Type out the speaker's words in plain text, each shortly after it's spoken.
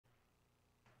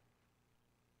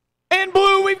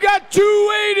We've got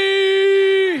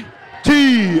 280.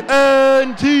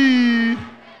 TNT.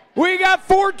 We got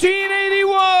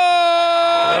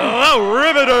 1481. The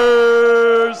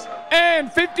Riveters.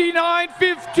 And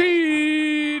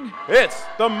 5915. It's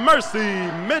the Mercy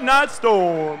Midnight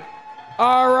Storm.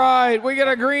 All right, we got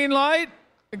a green light.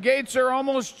 The gates are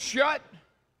almost shut.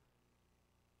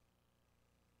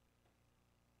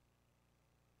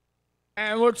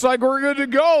 And looks like we're good to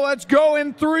go. Let's go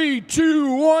in 3,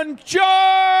 2, 1,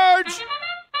 charge!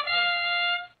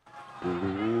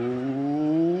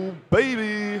 Ooh,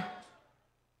 baby.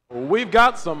 We've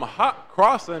got some hot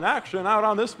crossing action out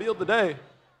on this field today.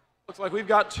 Looks like we've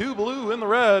got 2 blue in the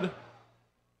red,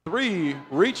 3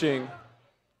 reaching,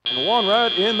 and 1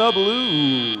 red in the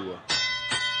blue.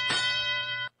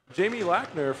 Jamie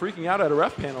Lackner freaking out at a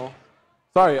ref panel.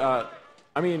 Sorry,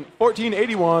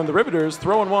 1481, the Riveters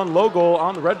throwing 1 low goal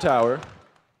on the red tower,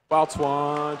 while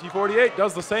 2048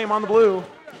 does the same on the blue.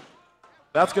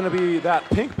 That's going to be that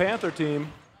Pink Panther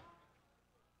team.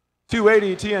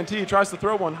 280 TNT tries to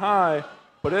throw 1 high,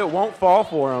 but it won't fall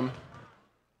for him.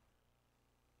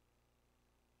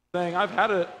 Saying, I've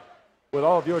had it with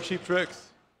all of your cheap tricks.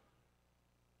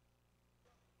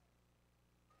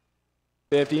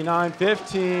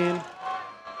 59-15.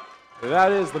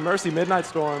 That is the Mercy Midnight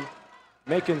Storm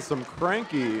making some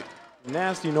cranky,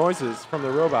 nasty noises from the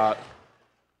robot.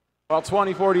 While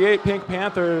 2048 Pink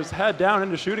Panthers head down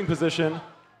into shooting position.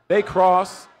 They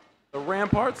cross the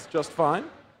ramparts just fine.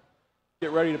 Get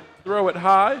ready to throw it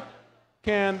high.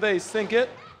 Can they sink it?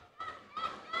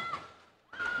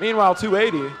 Meanwhile,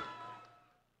 280,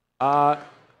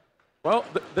 well,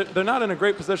 they're not in a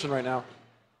great position right now.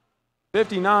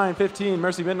 59-15,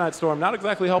 Mercy Midnight Storm, not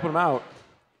exactly helping them out.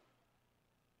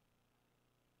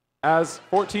 As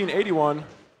 1481,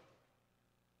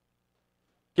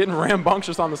 getting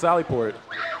rambunctious on the sally port,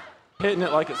 hitting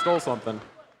it like it stole something.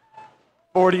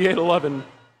 4811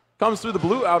 comes through the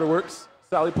blue outerworks,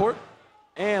 sally port,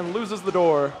 and loses the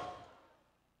door.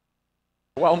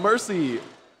 While Mercy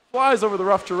flies over the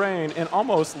rough terrain and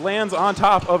almost lands on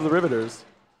top of the Riveters.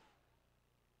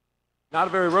 Not a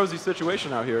very rosy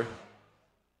situation out here.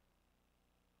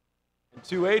 And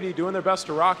 280 doing their best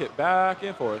to rock it back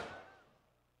and forth.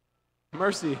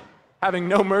 Mercy having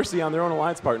no mercy on their own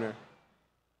alliance partner.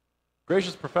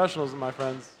 Gracious professionals, my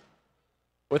friends.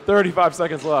 With 35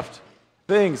 seconds left,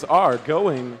 things are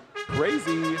going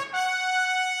crazy.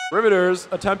 Riveters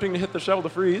attempting to hit the shovel to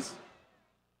freeze.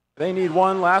 They need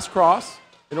 1 last cross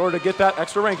in order to get that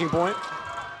extra ranking point.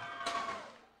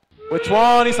 With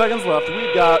 20 seconds left,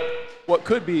 we've got what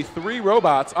could be 3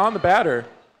 robots on the batter.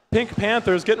 Pink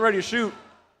Panthers getting ready to shoot.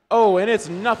 Oh, and it's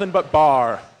nothing but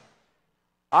bar.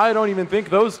 I don't even think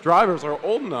those drivers are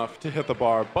old enough to hit the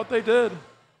bar, but they did.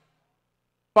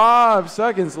 5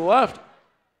 seconds left.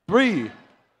 3,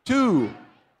 2,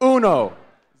 1,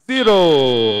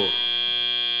 0.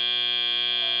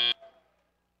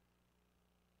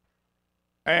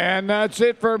 And that's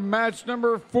it for match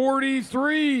number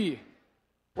 43.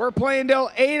 We're playing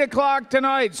till 8 o'clock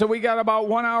tonight, so we got about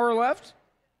 1 hour left.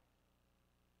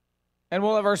 And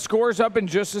we'll have our scores up in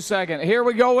just a second. Here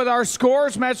we go with our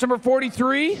scores. Match number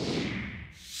 43.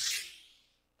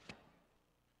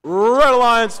 Red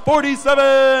Alliance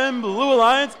 47, Blue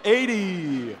Alliance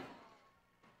 80.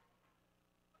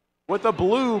 With the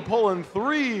blue pulling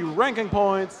 3 ranking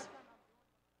points,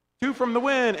 2 from the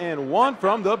win and 1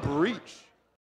 from the breach.